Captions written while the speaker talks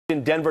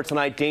In Denver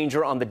tonight,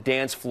 danger on the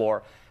dance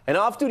floor. An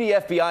off-duty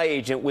FBI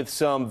agent with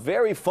some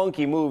very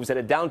funky moves at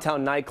a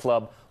downtown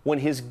nightclub when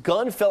his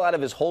gun fell out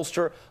of his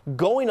holster,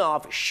 going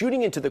off,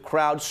 shooting into the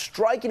crowd,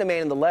 striking a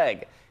man in the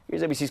leg.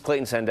 Here's ABC's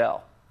Clayton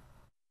Sandell.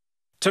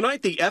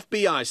 Tonight, the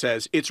FBI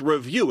says it's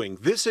reviewing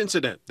this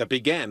incident that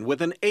began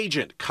with an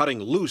agent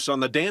cutting loose on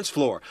the dance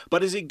floor.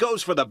 But as he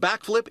goes for the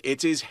backflip,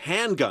 it's his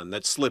handgun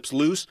that slips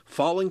loose,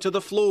 falling to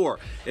the floor.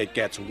 It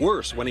gets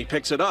worse when he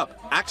picks it up,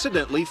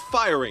 accidentally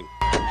firing,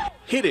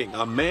 hitting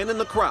a man in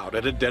the crowd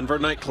at a Denver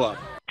nightclub.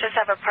 Just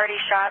have a party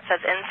shot, says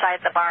inside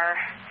the bar,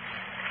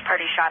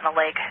 party shot in the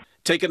leg.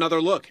 Take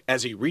another look.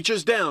 As he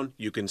reaches down,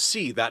 you can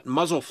see that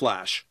muzzle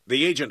flash.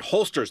 The agent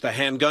holsters the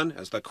handgun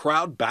as the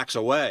crowd backs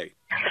away.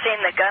 They're saying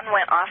the gun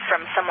went off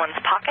from someone's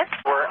pocket.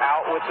 We're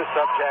out with the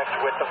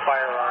subject with the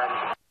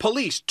firearm.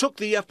 Police took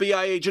the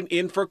FBI agent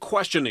in for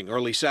questioning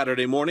early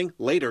Saturday morning,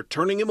 later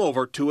turning him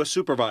over to a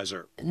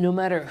supervisor. No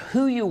matter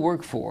who you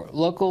work for,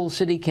 local,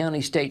 city,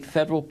 county, state,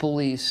 federal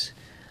police,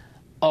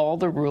 all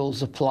the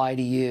rules apply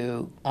to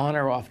you on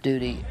or off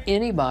duty.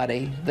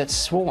 Anybody that's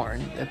sworn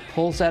that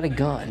pulls out a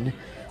gun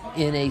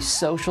in a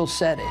social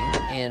setting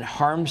and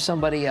harms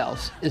somebody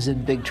else is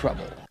in big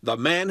trouble. The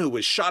man who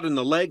was shot in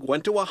the leg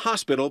went to a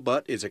hospital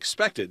but is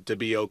expected to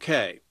be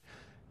okay.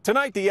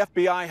 Tonight, the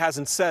FBI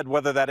hasn't said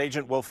whether that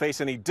agent will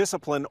face any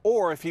discipline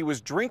or if he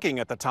was drinking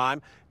at the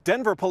time.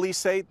 Denver police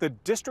say the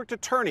district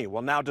attorney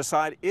will now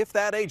decide if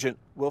that agent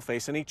will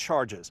face any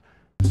charges.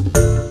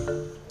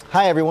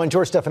 Hi everyone,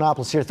 George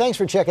Stephanopoulos here. Thanks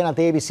for checking out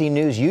the ABC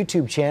News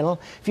YouTube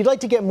channel. If you'd like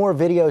to get more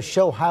videos,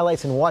 show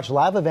highlights, and watch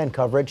live event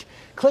coverage,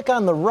 click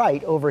on the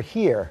right over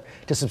here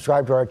to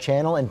subscribe to our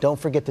channel, and don't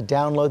forget to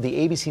download the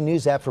ABC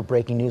News app for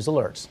breaking news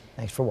alerts.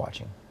 Thanks for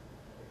watching.